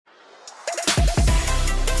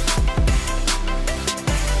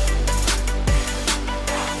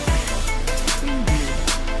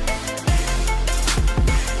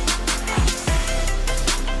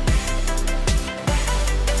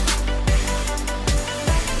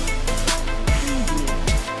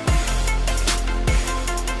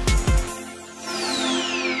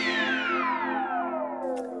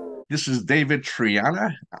This is David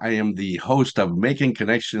Triana. I am the host of Making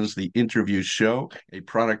Connections, the interview show, a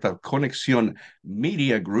product of Conexión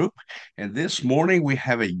Media Group. And this morning we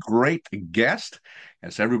have a great guest.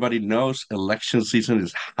 As everybody knows, election season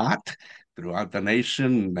is hot throughout the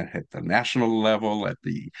nation, at the national level, at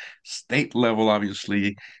the state level,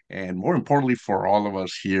 obviously, and more importantly for all of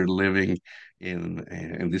us here living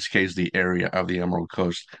in this case, the area of the Emerald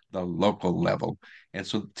Coast, the local level. And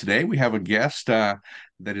so today we have a guest that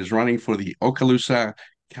is running for the Okaloosa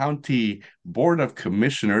County Board of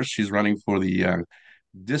Commissioners. She's running for the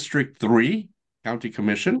District 3 County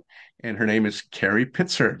Commission, and her name is Keri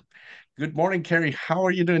Pitzer. Good morning, Keri. How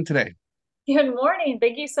are you doing today? Good morning.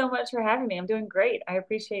 Thank you so much for having me. I'm doing great. I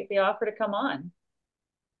appreciate the offer to come on.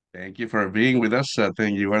 Thank you for being with us. I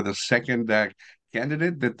think you are the second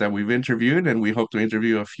candidate that we've interviewed, and we hope to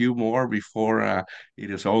interview a few more before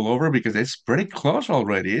it is all over because it's pretty close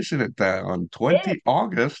already, isn't it? On Yeah, 20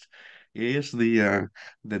 August is the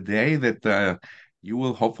day that you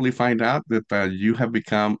will hopefully find out that you have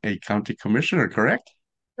become a county commissioner, correct?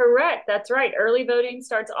 correct. That's right. Early voting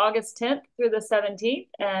starts August 10th through the 17th,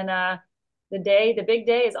 and the big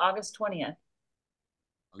day is August 20th.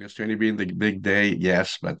 August 20 being the big day,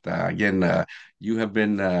 yes. But again, you have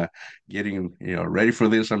been getting ready for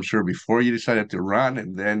this, I'm sure, before you decided to run,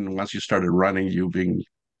 and then once you started running, you've been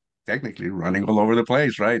technically running all over the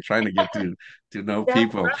place, right? Trying to get to know That's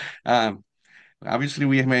people. right. Um, Obviously,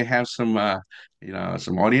 we may have some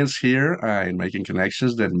audience here in making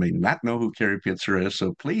connections that may not know who Keri Pitzer is.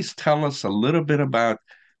 So please tell us a little bit about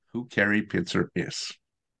who Keri Pitzer is.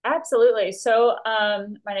 Absolutely.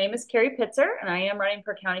 My name is Keri Pitzer, and I am running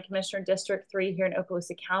for County Commissioner District 3 here in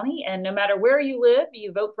Okaloosa County. And no matter where you live,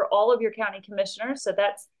 you vote for all of your county commissioners. So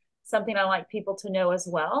that's something I like people to know as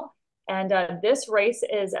well. And this race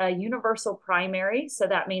is a universal primary. So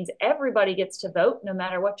that means everybody gets to vote, no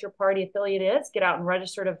matter what your party affiliate is. Get out and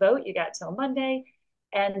register to vote. You got till Monday.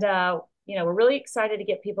 And, we're really excited to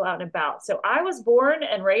get people out and about. So I was born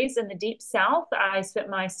and raised in the deep South. I spent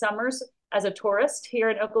my summers as a tourist here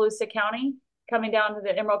in Okaloosa County, coming down to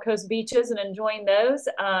the Emerald Coast beaches and enjoying those.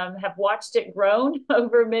 Have watched it grown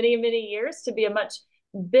over many, many years to be a much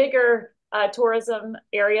bigger tourism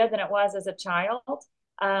area than it was as a child.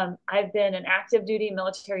 I've been an active duty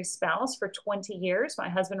military spouse for 20 years. My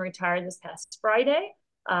husband retired this past Friday.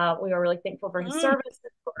 We are really thankful for his Mm. service.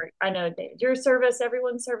 I know, David, your service,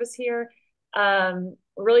 everyone's service here.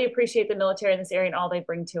 Really appreciate the military in this area and all they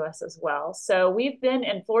bring to us as well. So we've been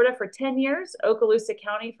in Florida for 10 years, Okaloosa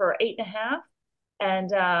County for 8.5.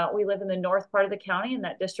 And we live in the north part of the county in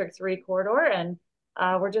that District 3 corridor. And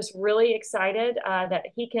we're just really excited that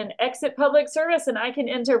he can exit public service and I can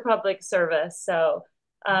enter public service. So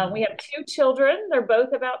we have two children. They're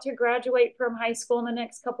both about to graduate from high school in the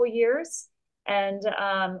next couple years. And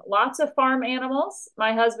lots of farm animals.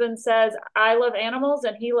 My husband says, I love animals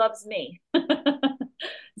and he loves me.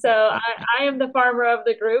 So I am the farmer of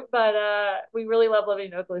the group, but we really love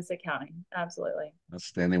living in Okaloosa County. Absolutely.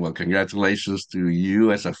 Outstanding. Well, congratulations to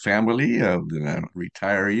you as a family of the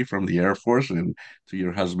retiree from the Air Force and to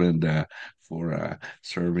your husband for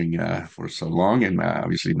serving for so long and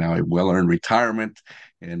obviously now a well-earned retirement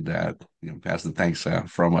and pass the thanks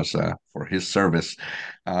from us for his service.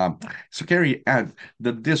 Um, so, Keri,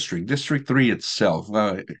 the District 3 itself,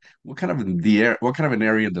 what kind of an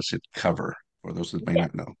area does it cover for those that may Yeah.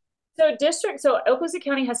 not know? So Okaloosa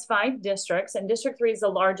County has 5 districts, and District 3 is the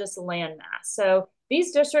largest landmass. So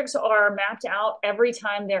these districts are mapped out every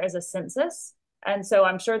time there is a census. And so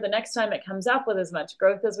I'm sure the next time it comes up with as much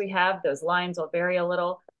growth as we have, those lines will vary a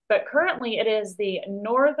little. But currently, it is the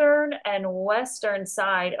northern and western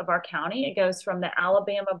side of our county. It goes from the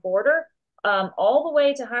Alabama border all the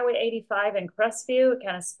way to Highway 85 in Crestview. It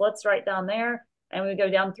kind of splits right down there. And we go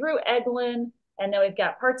down through Eglin, and then we've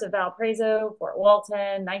got parts of Valparaiso, Fort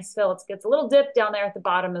Walton, Niceville. It gets a little dip down there at the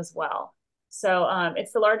bottom as well. So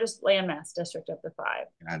it's the largest landmass district of the 5.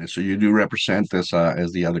 Got it. So you do represent this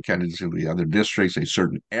as the other candidates in the other districts, a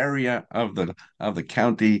certain area of the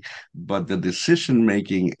county, but the decision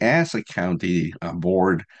making as a county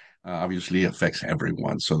board obviously affects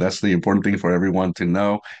everyone. So that's the important thing for everyone to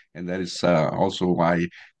know, and that is also why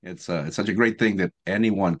it's such a great thing that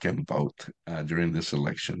anyone can vote during this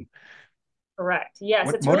election. Correct. Yes,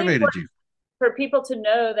 What it's really motivated important you? for people to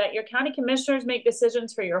know that your county commissioners make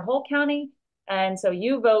decisions for your whole county. And so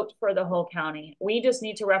you vote for the whole county. We just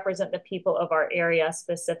need to represent the people of our area,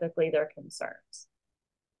 specifically their concerns.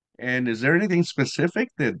 And is there anything specific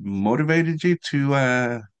that motivated you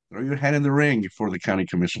to throw your hat in the ring for the county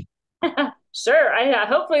commission? Sure.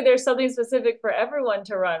 Hopefully there's something specific for everyone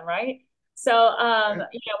to run, right? So, Yeah.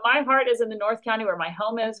 my heart is in the North County where my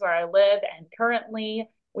home is, where I live. And currently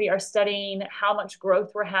we are studying how much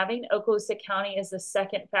growth we're having. Okaloosa County is the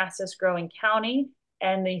second fastest growing county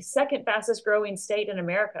and the second fastest growing state in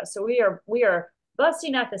America. So we are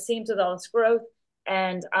busting at the seams with all this growth.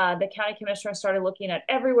 And the county commissioner started looking at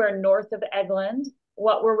everywhere north of Egland.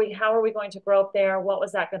 How are we going to grow up there? What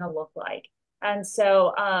was that going to look like? And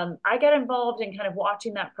so I got involved in kind of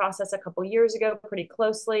watching that process a couple years ago pretty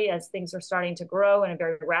closely as things were starting to grow in a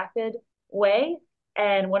very rapid way,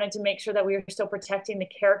 and wanted to make sure that we were still protecting the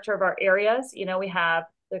character of our areas. We have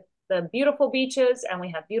the beautiful beaches and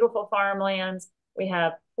we have beautiful farmlands, we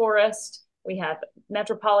have forest, we have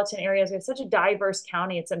metropolitan areas. We have such a diverse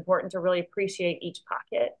county. It's important to really appreciate each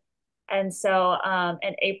pocket. And so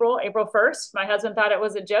in April 1st, my husband thought it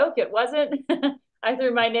was a joke. It wasn't. I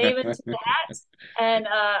threw my name into the hat and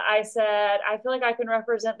I said, I feel like I can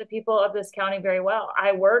represent the people of this county very well.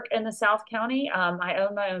 I work in the South County. I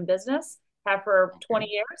own my own business, have for Okay. 20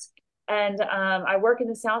 years. And I work in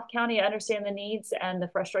the South County. I understand the needs and the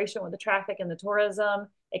frustration with the traffic and the tourism,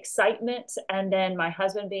 excitement. And then my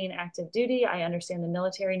husband being active duty, I understand the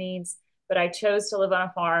military needs. But I chose to live on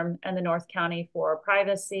a farm in the North County for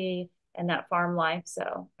privacy and that farm life.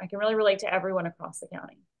 So I can really relate to everyone across the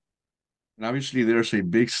county. And obviously, there's a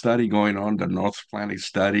big study going on, the North Atlantic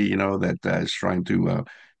study, that is trying to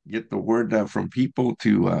get the word from people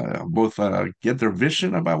to both get their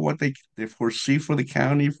vision about what they foresee for the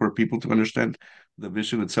county, for people to understand the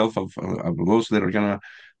vision itself of those that are going to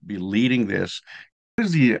be leading this. What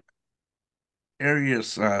is the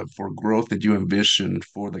areas for growth that you envision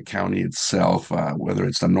for the county itself, whether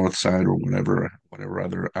it's the north side or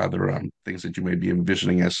whatever other things that you may be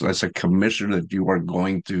envisioning as a commissioner that you are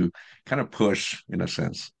going to kind of push in a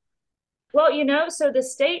sense? Well, so the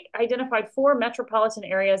state identified four metropolitan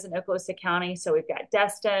areas in Okaloosa County. So we've got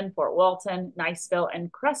Destin, Fort Walton, Niceville,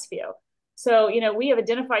 and Crestview. So, we have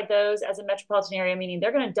identified those as a metropolitan area, meaning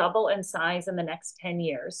they're going to double in size in the next 10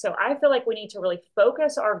 years. So I feel like we need to really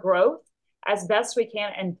focus our growth as best we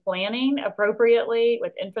can and planning appropriately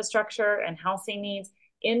with infrastructure and housing needs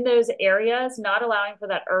in those areas, not allowing for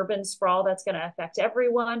that urban sprawl that's going to affect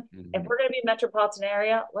everyone. If Mhm. we're going to be a metropolitan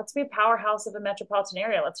area, let's be a powerhouse of a metropolitan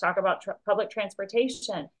area. Let's talk about public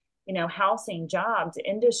transportation, housing, jobs,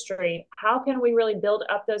 industry. How can we really build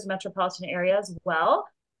up those metropolitan areas well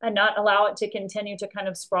and not allow it to continue to kind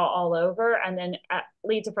of sprawl all over and then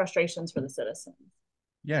lead to frustrations for the citizens?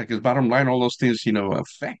 Yeah, because bottom line, all those things,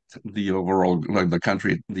 affect the overall, like the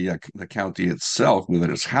country, the county itself,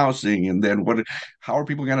 whether it's housing, and then how are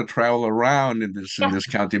people going to travel around in this Yeah.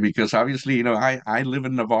 county? Because obviously, I live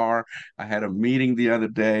in Navarre. I had a meeting the other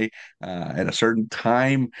day at a certain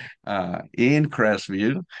time in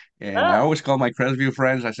Crestview, and I Oh, always call my Crestview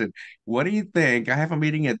friends. I said, "What do you think? I have a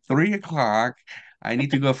meeting at 3 o'clock. I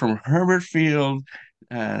need to go from Herbert Field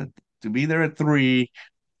uh, to be there at 3."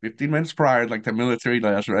 15 minutes prior, like the military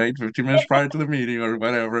does, right? 15 minutes prior to the meeting or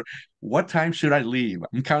whatever. What time should I leave?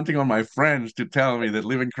 I'm counting on my friends to tell me that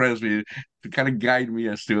live in Cresby to kind of guide me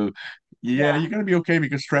as to, yeah, yeah. you're going to be okay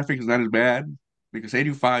because traffic is not as bad because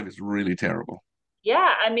 85 is really terrible.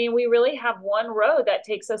 Yeah, I mean, we really have one road that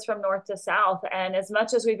takes us from north to south. And as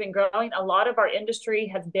much as we've been growing, a lot of our industry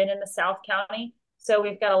has been in the South County. So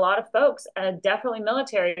we've got a lot of folks, definitely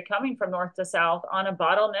military, coming from north to south on a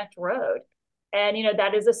bottlenecked road. And,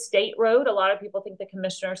 that is a state road. A lot of people think the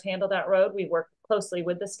commissioners handle that road. We work closely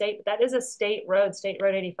with the state, but that is a state road, State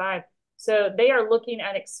Road 85. So they are looking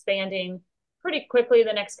at expanding pretty quickly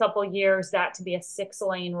the next couple of years that to be a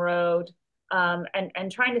 6-lane road, and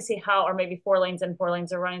trying to see how, or maybe 4 lanes and 4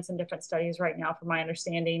 lanes. Are running some different studies right now, from my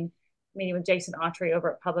understanding, meeting with Jason Autry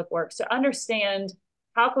over at Public Works to understand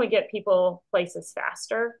how can we get people places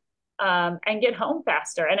faster, and get home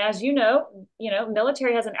faster. And as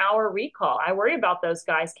military has an hour recall. I worry about those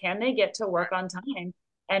guys. Can they get to work on time?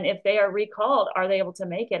 And if they are recalled, are they able to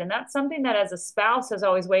make it? And that's something that as a spouse has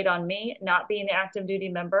always weighed on me, not being the active duty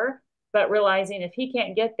member, but realizing if he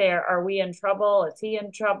can't get there, are we in trouble? Is he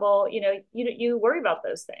in trouble? You worry about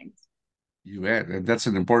those things. You bet. And that's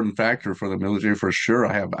an important factor for the military for sure.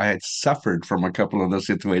 I had suffered from a couple of those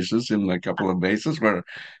situations in a couple of bases where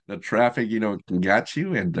the traffic, got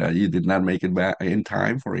you and you did not make it back in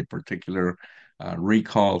time for a particular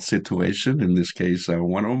recall situation. In this case,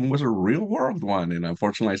 one of them was a real world one. And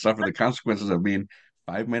unfortunately, I suffered the consequences of being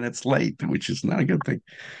 5 minutes late, which is not a good thing.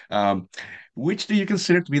 Um, which do you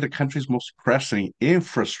consider to be the country's most pressing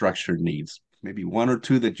infrastructure needs? Maybe one or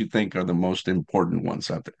two that you think are the most important ones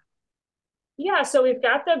out there. Yeah, so we've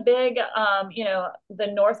got the big, the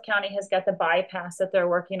North County has got the bypass that they're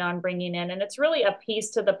working on bringing in, and it's really a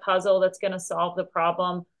piece to the puzzle that's going to solve the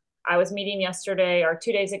problem I was meeting yesterday or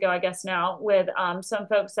 2 days ago, I guess now, with some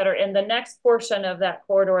folks that are in the next portion of that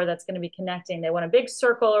corridor that's going to be connecting. They want a big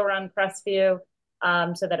circle around Crestview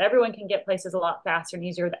so that everyone can get places a lot faster and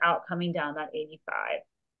easier without coming down that 85.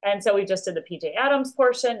 And so we just did the PJ Adams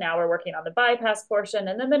portion. Now we're working on the bypass portion.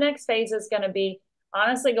 And then the next phase is going to be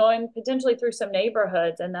honestly going potentially through some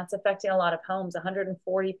neighborhoods, and that's affecting a lot of homes,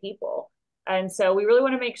 140 people. And so we really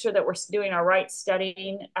want to make sure that we're doing our right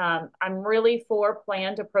studying. I'm really for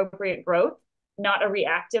planned appropriate growth, not a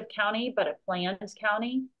reactive county, but a planned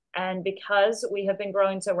county. And because we have been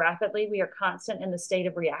growing so rapidly, we are constant in the state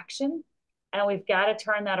of reaction. And we've got to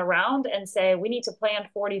turn that around and say, we need to plan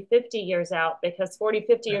 40, 50 years out, because 40,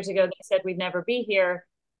 50 years ago, they said we'd never be here.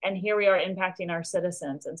 And here we are impacting our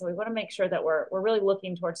citizens. And so we want to make sure that we're really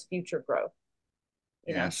looking towards future growth.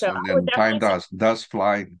 Yes, So and I would then time definitely say does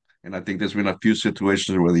fly, and I think there's been a few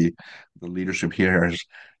situations where the leadership here has,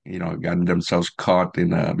 gotten themselves caught in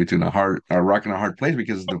between a rock and a hard place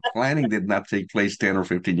because the planning did not take place 10 or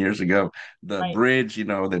 15 years ago. The right. bridge,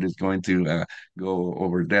 that is going to go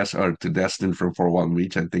over or to Destin from Fort Walton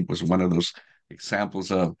Beach, I think was one of those examples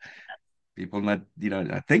of people not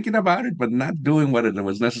not thinking about it but not doing what it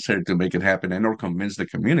was necessary to make it happen and or convince the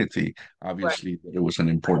community Right. obviously that it was an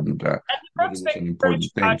important And the that it was an Bridge important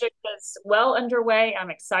thing. project is well underway. I'm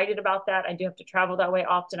excited about that. I do have to travel that way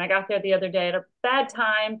often. I got there the other day at a bad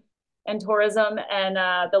time in tourism, and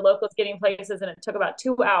the locals getting places, and it took about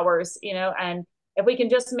 2 hours, and if we can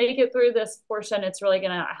just make it through this portion, it's really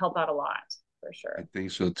going to help out a lot for I sure.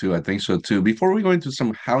 think so too. I think so too. Before we go into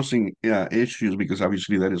some housing issues, because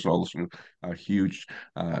obviously that is also a huge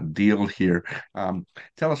deal here.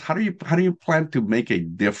 Tell us, how do you plan to make a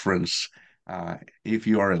difference if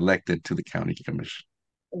you are elected to the county commission?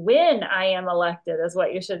 When I am elected is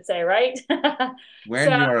what you should say, right? When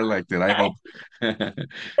So you are elected, I hope.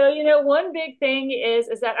 So, one big thing is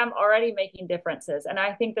that I'm already making differences. And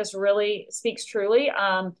I think this really speaks truly.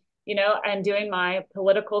 And doing my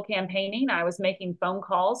political campaigning, I was making phone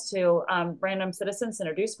calls to random citizens to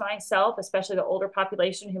introduce myself, especially the older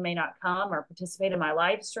population who may not come or participate in my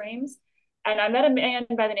live streams. And I met a man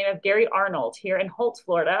by the name of Gary Arnold here in Holt,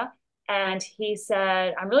 Florida. And he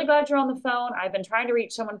said, I'm really glad you're on the phone. I've been trying to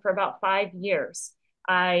reach someone for about 5 years.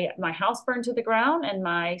 My house burned to the ground, and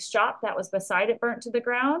my shop that was beside it burnt to the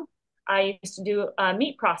ground. I used to do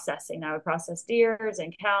meat processing. I would process deers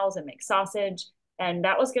and cows and make sausage, and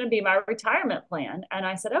that was going to be my retirement plan. And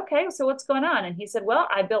I said, okay, so what's going on? And he said, well,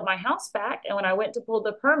 I built my house back, and when I went to pull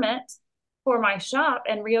the permit for my shop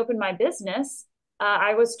and reopen my business,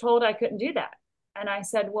 I was told I couldn't do that. And I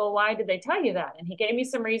said, well, why did they tell you that? And he gave me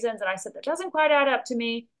some reasons, and I said, that doesn't quite add up to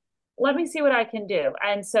me. Let me see what I can do.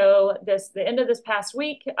 And so the end of this past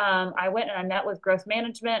week, I went and I met with growth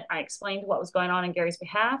management. I explained what was going on in Gary's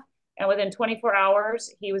behalf. And within 24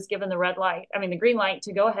 hours, he was given the green light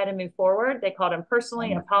to go ahead and move forward. They called him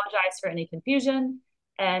personally, apologized for any confusion,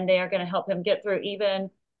 and they are going to help him get through even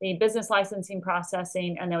the business licensing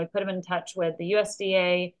processing. And then we put him in touch with the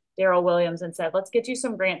USDA, Daryl Williams, and said, let's get you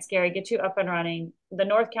some grants, Gary, get you up and running. The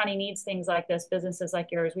North County needs things like this, businesses like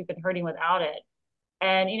yours. We've been hurting without it.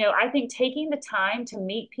 And, I think taking the time to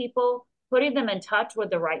meet people, putting them in touch with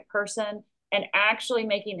the right person, and actually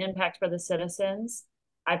making impact for the citizens.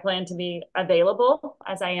 I plan to be available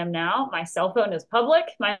as I am now. My cell phone is public.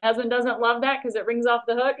 My husband doesn't love that because it rings off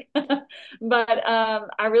the hook. But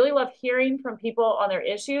I really love hearing from people on their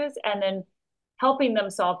issues and then helping them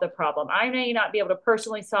solve the problem. I may not be able to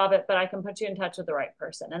personally solve it, but I can put you in touch with the right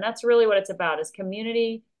person. And that's really what it's about, is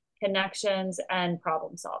community, connections, and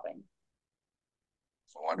problem solving.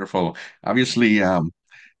 Wonderful. Obviously,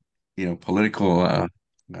 political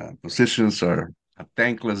positions are a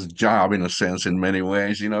thankless job in a sense in many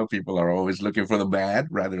ways. People are always looking for the bad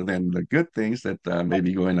rather than the good things that may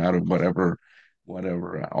be going out of whatever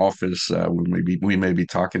office we may be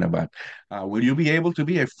talking about. Will you be able to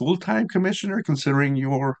be a full-time commissioner considering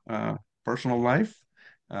your personal life,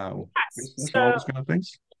 Yes. business, and all those kind of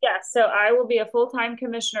things? Yes, so I will be a full-time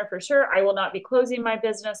commissioner for sure. I will not be closing my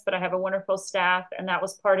business, but I have a wonderful staff, and that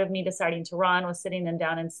was part of me deciding to run, was sitting them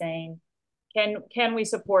down and saying, can we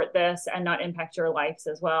support this and not impact your lives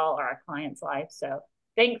as well, or our clients' lives? So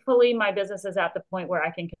thankfully, my business is at the point where I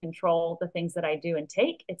can control the things that I do and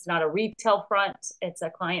take. It's not a retail front, it's a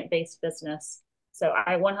client-based business. So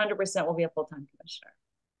I 100% will be a full-time commissioner.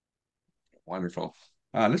 Wonderful.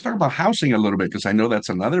 Let's talk about housing a little bit because I know that's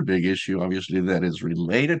another big issue, obviously, that is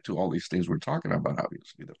related to all these things we're talking about.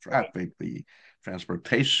 Obviously, the Right. traffic, the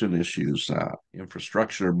transportation issues,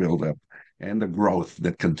 infrastructure buildup, and the growth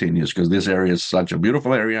that continues. Because this area is such a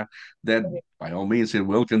beautiful area that, by all means, it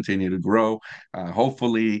will continue to grow.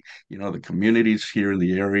 Hopefully, the communities here in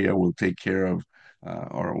the area will take care of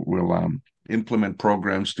or will implement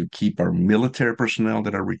programs to keep our military personnel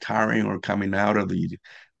that are retiring or coming out of the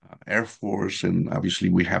Air Force, and obviously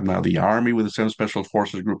we have now the Army with the Seven Special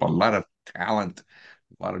Forces Group. A lot of talent,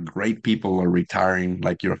 a lot of great people are retiring,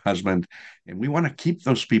 like your husband, and we want to keep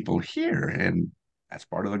those people here. And that's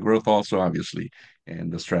part of the growth, also, obviously.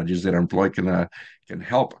 And the strategies that are employed can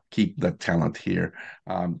help keep that talent here.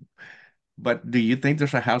 But do you think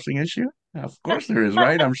there's a housing issue? Of course there is,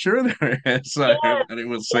 right? I'm sure there is. Yes, Everybody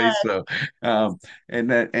will say yes. so. Um,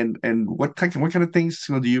 and what kind of things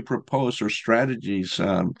do you propose or strategies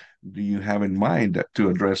do you have in mind to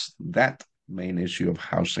address that main issue of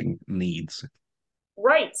housing needs?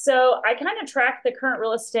 Right. So I kind of track the current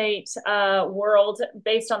real estate world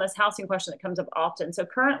based on this housing question that comes up often. So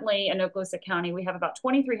currently in Okaloosa County, we have about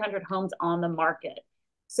 2,300 homes on the market.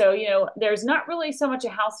 So, there's not really so much a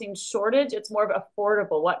housing shortage. It's more of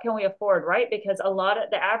affordable. What can we afford, right? Because a lot of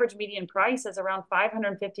the average median price is around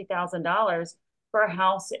 $550,000 for a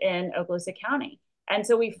house in Okaloosa County. And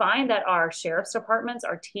so we find that our sheriff's departments,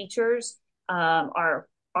 our teachers, our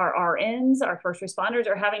RNs, our first responders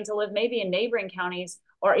are having to live maybe in neighboring counties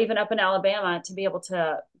or even up in Alabama to be able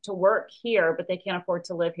to work here, but they can't afford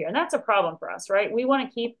to live here. And that's a problem for us, right? We want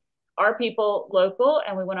to keep our people local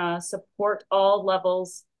and we want to support all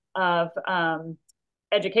levels of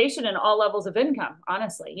education and all levels of income,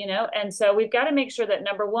 honestly. And so we've got to make sure that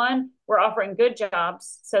number one, we're offering good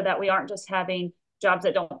jobs so that we aren't just having jobs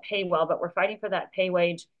that don't pay well, but we're fighting for that pay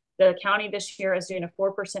wage. The county this year is doing a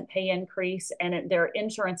 4% pay increase, and their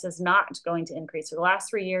insurance is not going to increase. For the last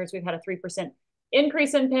 3 years, we've had a 3%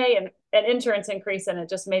 increase in pay and an insurance increase, and it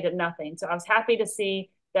just made it nothing. So I was happy to see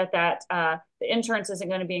that the insurance isn't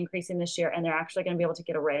going to be increasing this year, and they're actually going to be able to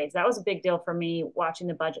get a raise. That was a big deal for me watching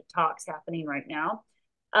the budget talks happening right now.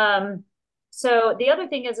 Um, so the other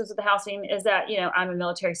thing is with the housing is that I'm a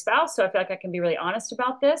military spouse, so I feel like I can be really honest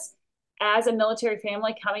about this as a military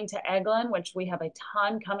family coming to Eglin, which we have a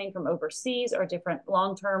ton coming from overseas or different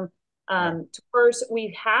long-term Right. tours,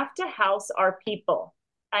 we have to house our people.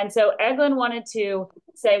 And so Eglin wanted to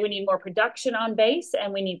say we need more production on base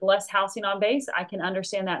and we need less housing on base. I can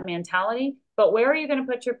understand that mentality, but where are you going to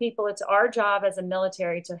put your people? It's our job as a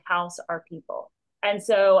military to house our people. And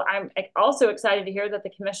so I'm also excited to hear that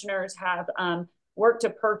the commissioners have work to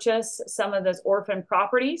purchase some of those orphan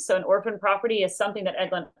properties. So an orphan property is something that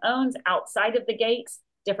Eglin owns outside of the gates,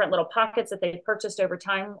 different little pockets that they've purchased over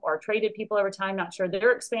time or traded people over time, not sure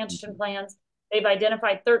their expansion plans. They've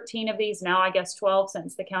identified 13 of these, now I guess 12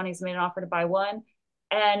 since the county's made an offer to buy one.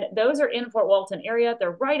 And those are in Fort Walton area.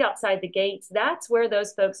 They're right outside the gates. That's where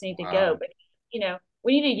those folks need to go. Wow. But,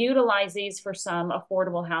 we need to utilize these for some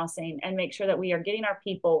affordable housing and make sure that we are getting our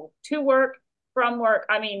people to work, from work.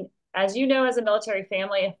 I mean, as you know, as a military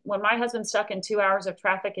family, when my husband's stuck in 2 hours of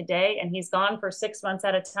traffic a day and he's gone for 6 months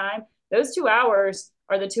at a time, those 2 hours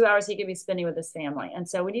are the 2 hours he could be spending with his family. And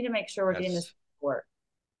so we need to make sure we're getting this Yes. work.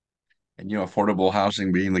 And affordable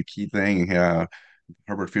housing being the key thing.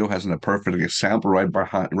 Herbert Field has a perfect example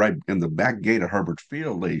right in the back gate of Herbert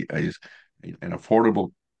Field. An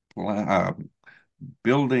affordable uh,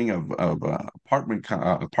 building of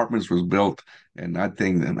apartments was built, and I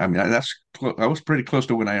think, and I mean, I was pretty close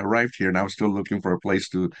to when I arrived here, and I was still looking for a place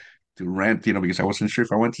to rent, because I wasn't sure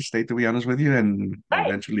if I went to stay, to be honest with you. And but Right.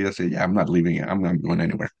 eventually I said, yeah, I'm not leaving. I'm not going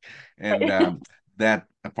anywhere. And that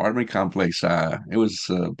apartment complex, it was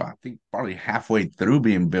I think probably halfway through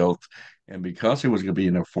being built. And because it was going to be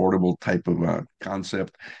an affordable type of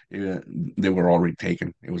concept, they were already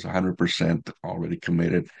taken. It was 100% already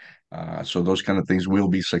committed. So those kind of things will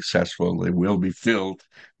be successful. They will be filled.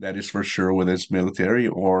 That is for sure, whether it's military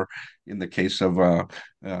or in the case of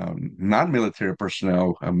non-military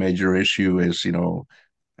personnel. A major issue is,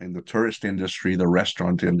 in the tourist industry, the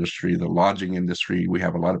restaurant industry, the lodging industry. We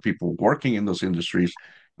have a lot of people working in those industries,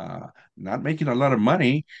 not making a lot of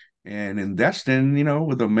money, and in Destin,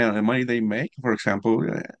 with the money they make, for example,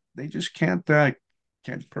 they just can't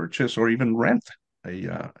purchase or even rent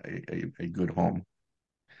a good home.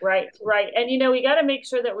 Right, right. And we got to make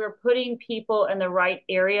sure that we're putting people in the right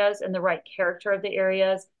areas and the right character of the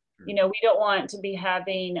areas. We don't want to be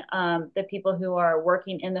having the people who are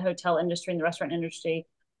working in the hotel industry and the restaurant industry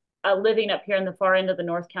living up here in the far end of the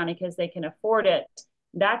North County because they can afford it.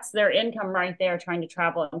 That's their income right there, trying to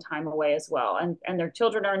travel and time away as well. And their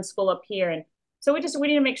children are in school up here. And So we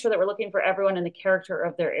need to make sure that we're looking for everyone in the character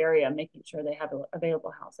of their area, making sure they have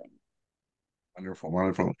available housing. Wonderful,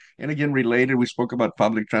 wonderful. And again, related, we spoke about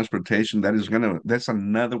public transportation. That's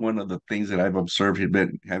another one of the things that I've observed.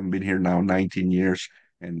 Having been here now 19 years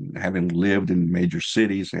and having lived in major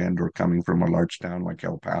cities and or coming from a large town like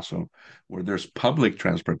El Paso, where there's public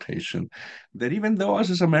transportation, that even though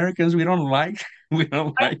us as Americans, we don't like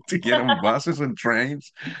to get on buses and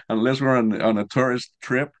trains unless we're on a tourist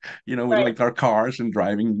trip. We Right. like our cars and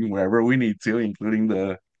driving wherever we need to, including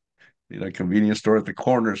the convenience store at the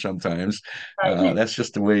corner sometimes. Right. That's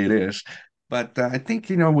just the way it is. But I think,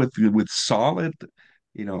 with solid,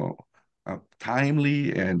 you know,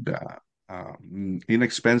 timely and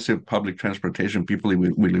inexpensive public transportation, people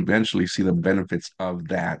will eventually see the benefits of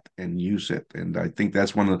that and use it. And I think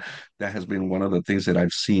that has been one of the things that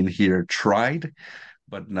I've seen here tried,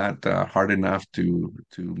 but not hard enough to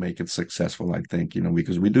make it successful. I think,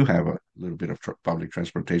 because we do have a little bit of public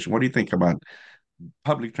transportation. What do you think about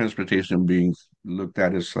public transportation being looked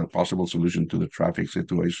at as a possible solution to the traffic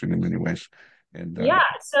situation in many ways? And Yeah.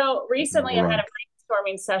 So recently I had around. a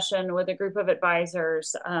brainstorming session with a group of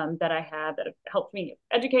advisors that I had that have helped me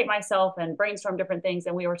educate myself and brainstorm different things.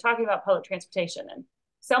 And we were talking about public transportation. And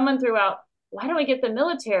someone threw out, why don't we get the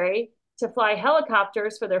military to fly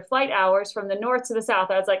helicopters for their flight hours from the north to the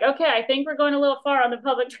south? I was like, okay, I think we're going a little far on the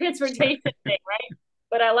public transportation thing, right?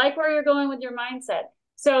 But I like where you're going with your mindset.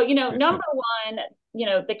 So, number one,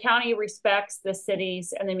 the county respects the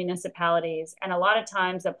cities and the municipalities. And a lot of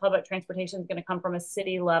times the public transportation is going to come from a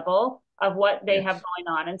city level of what they have Yes.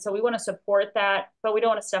 going on. And so we want to support that, but we don't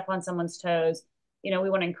want to step on someone's toes. We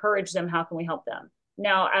want to encourage them. How can we help them?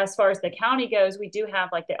 Now, as far as the county goes, we do have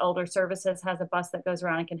like the Elder Services has a bus that goes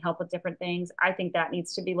around and can help with different things. I think that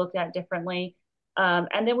needs to be looked at differently.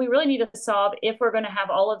 And then we really need to solve if we're going to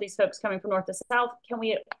have all of these folks coming from north to south. Can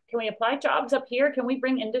we apply jobs up here? Can we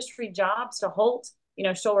bring industry jobs to Holt?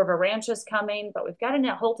 Shoal River Ranch is coming, but we've got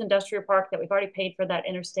a Holt Industrial Park that we've already paid for that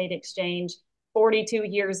interstate exchange 42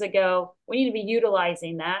 years ago. We need to be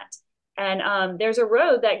utilizing that. And there's a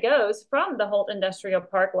road that goes from the Holt Industrial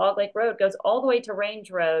Park, Log Lake Road, goes all the way to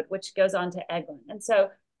Range Road, which goes on to Eglin. And so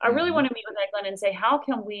I really Mhm. want to meet with Eglin and say, how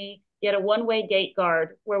can we get a one-way gate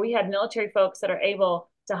guard where we have military folks that are able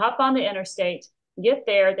to hop on the interstate, get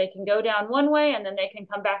there, they can go down one way, and then they can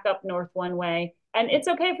come back up north one way. And it's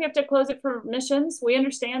okay if we have to close it for missions. We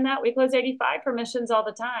understand that. We close 85 for missions all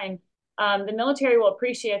the time. The military will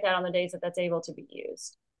appreciate that on the days that that's able to be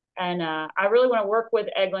used. And I really want to work with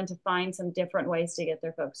Eglin to find some different ways to get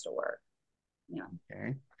their folks to work. Yeah.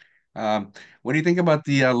 Okay. What do you think about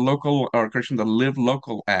the the Live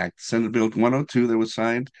Local Act, Senate Bill 102 that was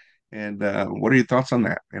signed? And what are your thoughts on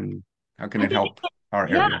that? And how can I it think, help our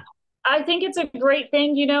yeah, area? I think it's a great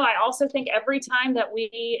thing. I also think every time that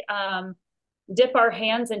we dip our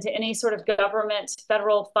hands into any sort of government,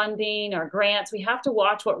 federal funding or grants, we have to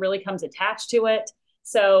watch what really comes attached to it.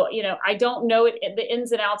 So, I don't know the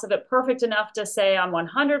ins and outs of it perfect enough to say I'm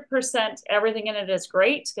 100% everything in it is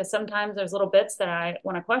great, because sometimes there's little bits that I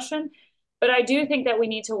want to question. But I do think that we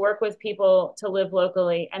need to work with people to live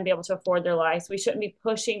locally and be able to afford their lives. We shouldn't be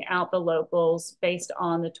pushing out the locals based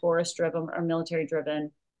on the tourist driven or military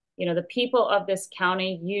driven. The people of this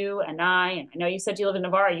county, you and I know you said you live in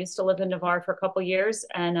Navarre. I used to live in Navarre for a couple of years,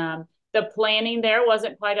 and the planning there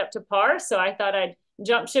wasn't quite up to par. So I thought I'd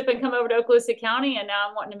jump ship and come over to Okaloosa County. And now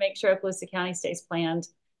I'm wanting to make sure Okaloosa County stays planned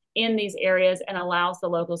in these areas and allows the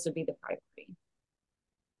locals to be the priority.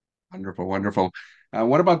 Wonderful, wonderful.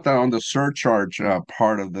 What about on the surcharge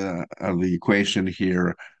part of the equation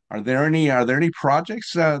here? Are there any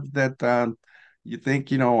projects that you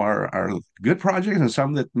think are good projects and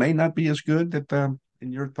some that may not be as good that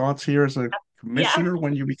in your thoughts here as a Yeah. commissioner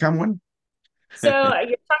when you become one? So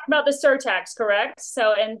you're talking about the surtax, correct?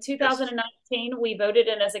 So in Yes. 2019, we voted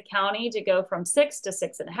in as a county to go from 6 to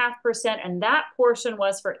 6.5%, and that portion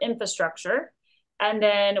was for infrastructure. And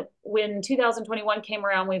then when 2021 came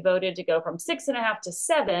around, we voted to go from 6.5 to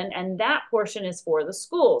 7, and that portion is for the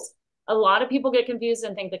schools. A lot of people get confused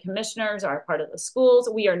and think the commissioners are part of the schools.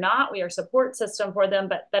 We are not. We are a support system for them,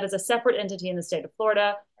 but that is a separate entity in the state of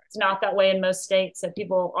Florida. It's not that way in most states. So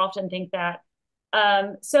people often think that.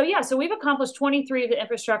 So we've accomplished 23 of the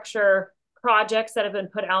infrastructure projects that have been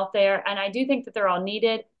put out there, and I do think that they're all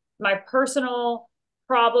needed. My personal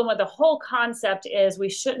problem with the whole concept is we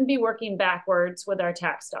shouldn't be working backwards with our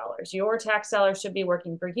tax dollars. Your tax dollars should be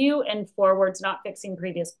working for you and forwards, not fixing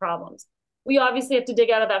previous problems. We obviously have to dig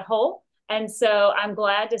out of that hole, and so I'm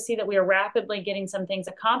glad to see that we are rapidly getting some things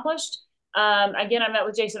accomplished. Again, I met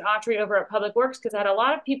with Jason Autry over at Public Works because I had a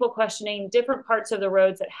lot of people questioning different parts of the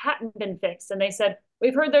roads that hadn't been fixed. And they said,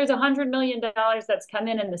 we've heard there's $100 million that's come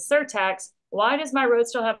in the surtax. Why does my road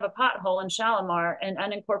still have a pothole in Shalimar and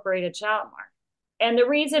unincorporated Shalimar? And the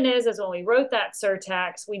reason is when we wrote that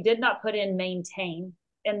surtax, we did not put in maintain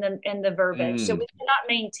in the verbiage. So Mm, we cannot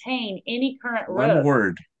maintain any current one road.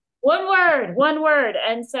 word. One word, one word.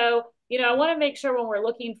 And so, I want to make sure when we're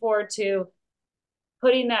looking forward to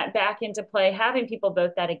putting that back into play, having people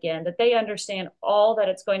vote that again, that they understand all that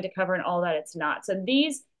it's going to cover and all that it's not. So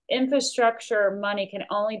these infrastructure money can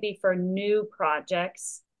only be for new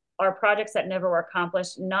projects or projects that never were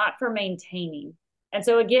accomplished, not for maintaining. And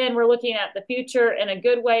so again, we're looking at the future in a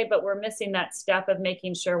good way, but we're missing that step of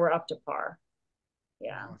making sure we're up to par.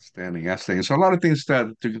 Yeah. Outstanding, outstanding. So a lot of things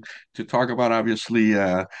to talk about. Obviously,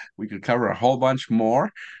 we could cover a whole bunch more.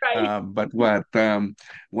 Right. But what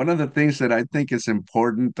one of the things that I think is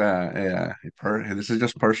important, this is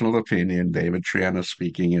just personal opinion, David Triana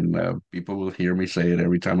speaking, and people will hear me say it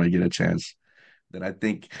every time I get a chance that I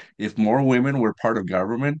think if more women were part of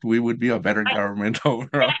government, we would be a better I, government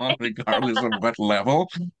overall, regardless of what level.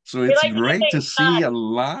 So we it's like to get great to things see done. a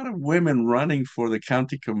lot of women running for the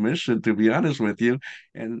county commission, to be honest with you.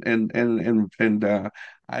 And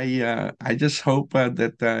I just hope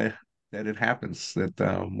that it happens,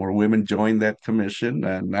 that more women join that commission.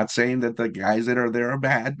 Not saying that the guys that are there are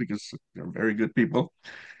bad, because they're very good people.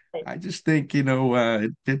 I just think,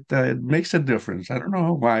 it makes a difference. I don't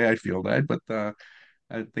know why I feel that, but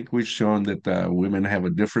I think we've shown that women have a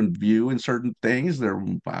different view in certain things. I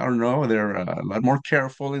don't know, they're a lot more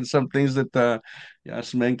careful in some things that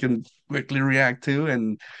us men can quickly react to,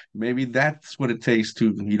 and maybe that's what it takes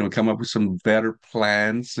to, come up with some better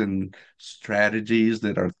plans and strategies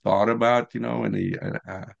that are thought about, in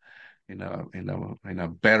a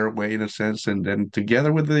better way, in a sense, and then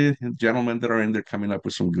together with the gentlemen that are in there, coming up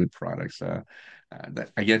with some good products.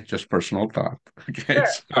 That, again, just personal thought. Okay, Sure.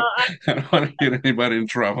 so I don't want to get anybody in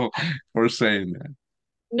trouble for saying that.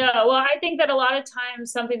 No, well, I think that a lot of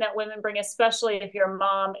times something that women bring, especially if you're a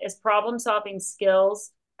mom, is problem solving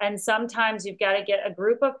skills. And sometimes you've got to get a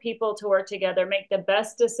group of people to work together, make the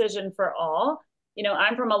best decision for all.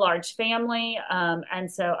 I'm from a large family.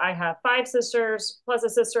 And so I have five sisters plus a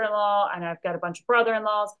sister in law, and I've got a bunch of brother in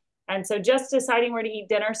laws. And so just deciding where to eat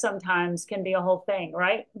dinner sometimes can be a whole thing,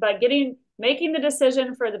 right? But making the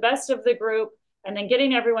decision for the best of the group and then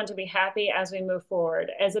getting everyone to be happy as we move forward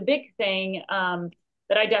is a big thing.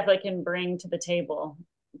 That I definitely can bring to the table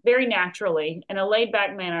very naturally in a laid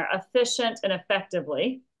back manner, efficient and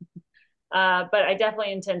effectively. But I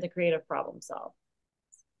definitely intend to create a problem solve.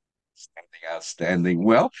 Outstanding, outstanding.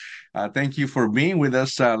 Well, thank you for being with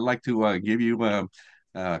us. I'd like to give you, a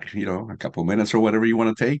couple minutes or whatever you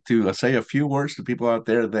want to take to say a few words to people out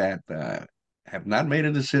there that have not made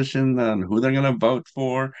a decision on who they're going to vote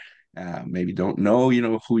for. Maybe don't know,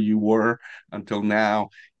 who you were until now.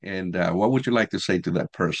 And what would you like to say to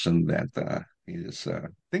that person that is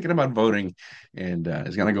thinking about voting and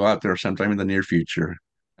is going to go out there sometime in the near future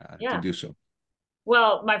to Yeah. do so?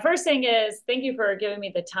 Well, my first thing is thank you for giving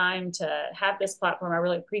me the time to have this platform. I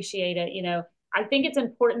really appreciate it. I think it's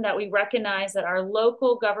important that we recognize that our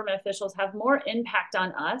local government officials have more impact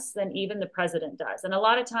on us than even the president does. And a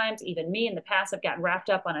lot of times, even me in the past, have gotten wrapped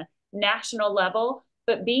up on a national level.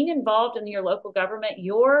 But being involved in your local government,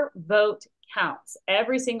 your vote counts.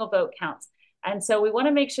 Every single vote counts. And so we want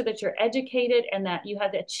to make sure that you're educated and that you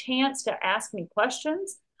have the chance to ask me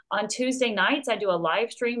questions. On Tuesday nights, I do a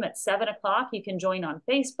live stream at 7 o'clock. You can join on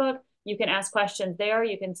Facebook. You can ask questions there.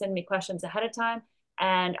 You can send me questions ahead of time.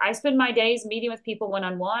 And I spend my days meeting with people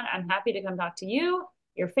one-on-one. I'm happy to come talk to you,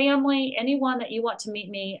 your family, anyone that you want to meet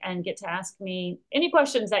me and get to ask me any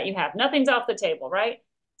questions that you have. Nothing's off the table, right?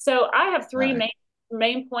 So I have three Right.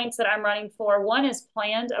 main points that I'm running for. One is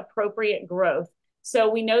planned appropriate growth. So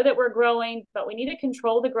we know that we're growing, but we need to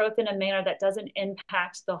control the growth in a manner that doesn't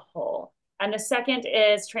impact the whole. And the second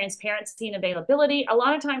is transparency and availability. A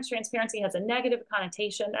lot of times transparency has a negative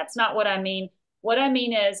connotation. That's not what I mean. What I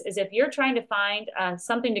mean is if you're trying to find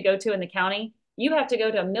something to go to in the county, you have to go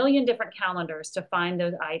to a million different calendars to find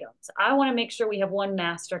those items. I want to make sure we have one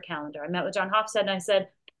master calendar. I met with John Hofstad and I said,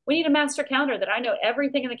 we need a master calendar that I know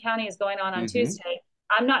everything in the county is going on Mm-hmm. Tuesday.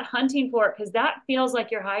 I'm not hunting for it because that feels like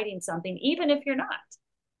you're hiding something, even if you're not.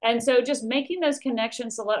 And so just making those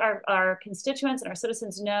connections to let our constituents and our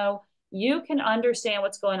citizens know you can understand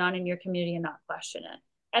what's going on in your community and not question it.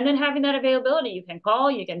 And then having that availability, you can call,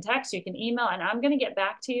 you can text, you can email, and I'm going to get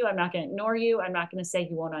back to you. I'm not going to ignore you. I'm not going to say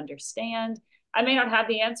you won't understand. I may not have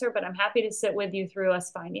the answer, but I'm happy to sit with you through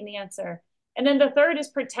us finding the answer. And then the third is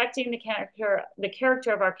protecting the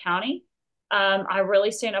character of our county. I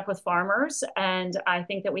really stand up with farmers, and I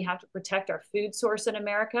think that we have to protect our food source in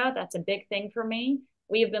America. That's a big thing for me.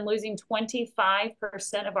 We have been losing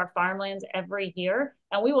 25% of our farmlands every year,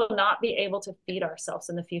 and we will not be able to feed ourselves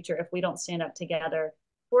in the future if we don't stand up together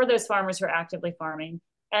for those farmers who are actively farming.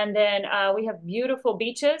 And then we have beautiful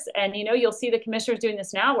beaches, and you'll see the commissioners doing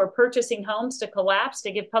this now. We're purchasing homes to collapse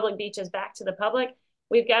to give public beaches back to the public.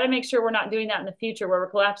 We've got to make sure we're not doing that in the future where we're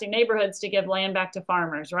collapsing neighborhoods to give land back to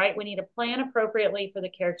farmers, right? We need to plan appropriately for the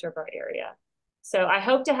character of our area. So I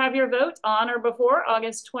hope to have your vote on or before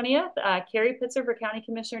August 20th. Keri Pitzer for County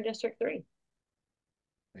Commissioner, District 3.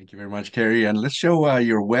 Thank you very much, Keri. And let's show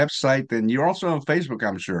your website. And you're also on Facebook,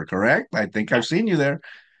 I'm sure, correct? I think I've seen you there.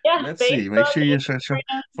 Yeah, Let's see. Make Facebook, sure you Instagram.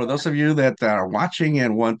 for those of you that are watching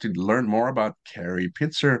and want to learn more about Keri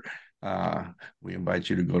Pitzer, we invite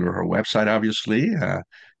you to go to her website, obviously. Yeah,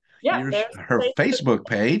 Here's there's her Facebook. Facebook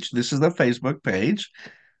page. This is the Facebook page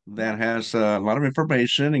that has a lot of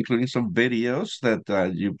information, including some videos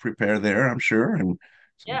that you prepare there, I'm sure. And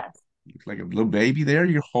some, Yes. looks like a little baby there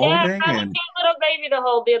you're Yeah, holding. I had a And cute little baby to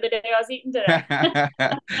hold the other day. I was eating dinner.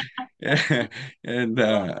 and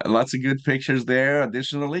lots of good pictures there.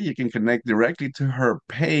 Additionally, you can connect directly to her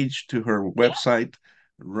page, to her Yeah, website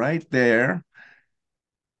right there.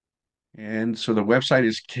 And so the website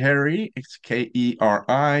is Keri, it's Keri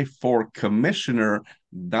for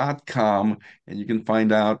commissioner.com. And you can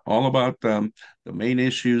find out all about the main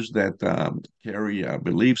issues that Keri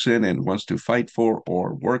believes in and wants to fight for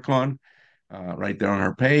or work on. Right there on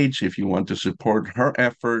her page. If you want to support her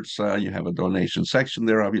efforts, you have a donation section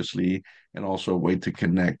there, obviously, and also a way to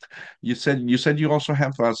connect. You said you also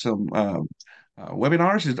have some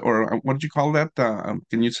webinars, or what did you call that?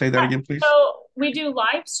 Can you say that again, please? so we do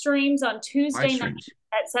live streams on Live Tuesday night streams.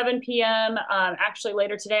 at 7 p.m. Actually,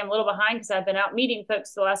 later today, I'm a little behind because I've been out meeting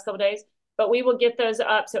folks the last couple of days, but we will get those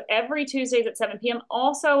up. So every Tuesdays at 7 p.m.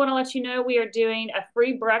 Also, I want to let you know we are doing a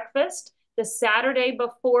free breakfast the Saturday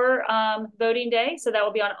before voting day. So that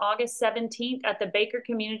will be on August 17th at the Baker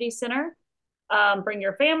Community Center. Bring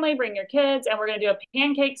your family, bring your kids, and we're going to do a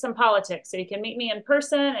pancakes and politics. So you can meet me in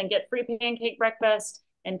person and get free pancake breakfast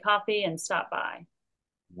and coffee and stop by.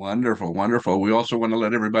 Wonderful, wonderful. We also want to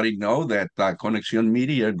let everybody know that Conexión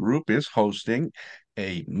Media Group is hosting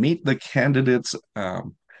a Meet the Candidates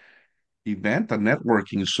event, a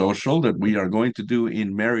networking social that we are going to do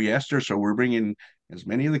in Mary Esther. So we're bringing as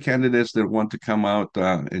many of the candidates that want to come out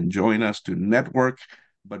and join us to network.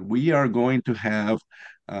 But we are going to have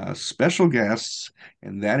special guests,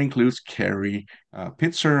 and that includes Keri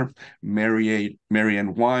Pitzer,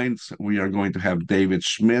 Marianne Wines. We are going to have David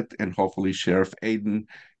Schmidt and hopefully Sheriff Aiden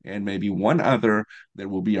and maybe one other that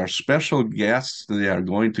will be our special guests. They are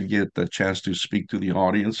going to get the chance to speak to the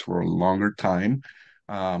audience for a longer time.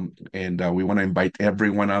 And we want to invite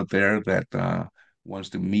everyone out there that wants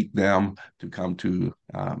to meet them to come to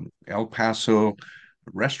El Paso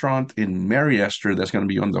restaurant in Mary Esther. That's going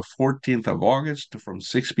to be on the 14th of August from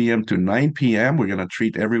 6 p.m. to 9 p.m. We're going to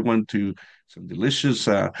treat everyone to some delicious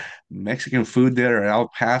Mexican food there at El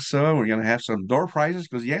Paso. We're going to have some door prizes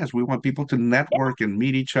because, yes, we want people to network and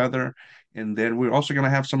meet each other. And then we're also going to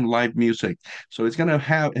have some live music. So it's going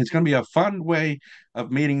to be a fun way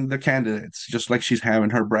of meeting the candidates, just like she's having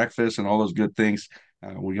her breakfast and all those good things.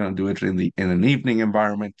 We're going to do it in an evening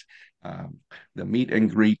environment. The meet and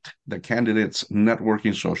greet, the candidates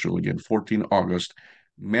networking social again, 14 August,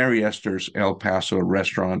 Mary Esther's El Paso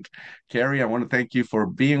restaurant. Keri, I want to thank you for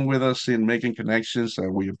being with us in Making Connections.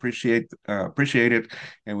 We appreciate it,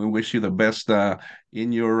 and we wish you the best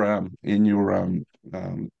in your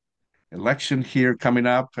election here coming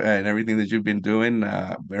up and everything that you've been doing.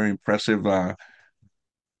 Very impressive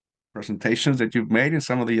presentations that you've made in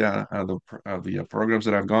some of the programs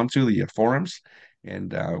that I've gone to, the forums,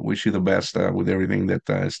 and wish you the best with everything that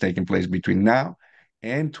is taking place between now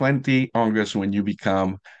and 20 August when you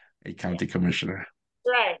become a county commissioner.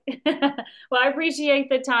 Right. Well, I appreciate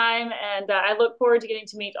the time, and I look forward to getting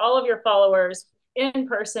to meet all of your followers in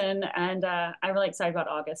person. And I'm really excited about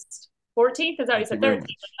August 14th. Is that what you Thank you said? very 13th.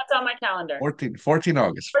 much. That's on my calendar. 14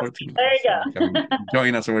 August, 14 There August. you So you go. can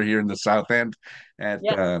join us over here in the South End at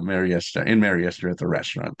Yeah. Mary Esther at the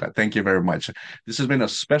restaurant. Thank you very much. This has been a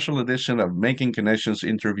special edition of Making Connections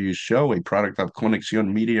Interview Show, a product of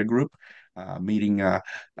Conexión Media Group. Meeting,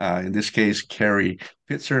 in this case, Keri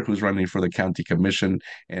Pitzer, who's running for the county commission,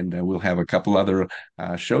 and we'll have a couple other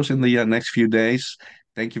shows in the next few days.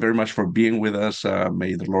 Thank you very much for being with us.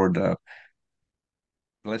 May the Lord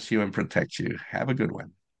bless you and protect you. Have a good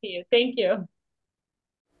one. Thank you.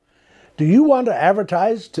 Do you want to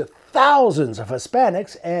advertise to thousands of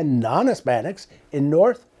Hispanics and non-Hispanics in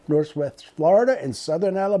Northwest Florida and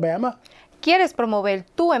Southern Alabama? ¿Quieres promover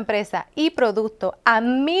tu empresa y producto a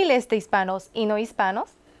miles de hispanos y no hispanos?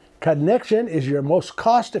 Connexion is your most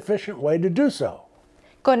cost-efficient way to do so.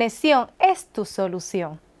 Conexión es tu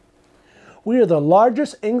solución. We are the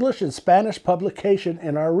largest English and Spanish publication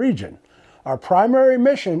in our region. Our primary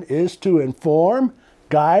mission is to inform,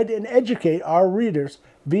 guide, and educate our readers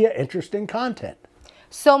via interesting content.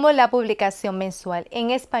 Somos la publicación mensual en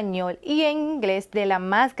español y en inglés de la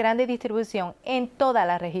más grande distribución en toda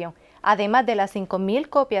la región. Además de las 5,000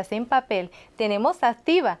 copias en papel, tenemos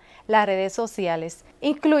activas las redes sociales,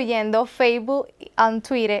 incluyendo Facebook,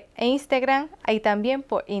 Twitter e Instagram, y también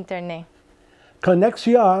por Internet.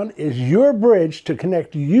 Conexion is your bridge to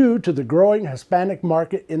connect you to the growing Hispanic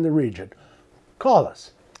market in the region. Call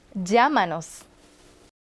us. Llámanos.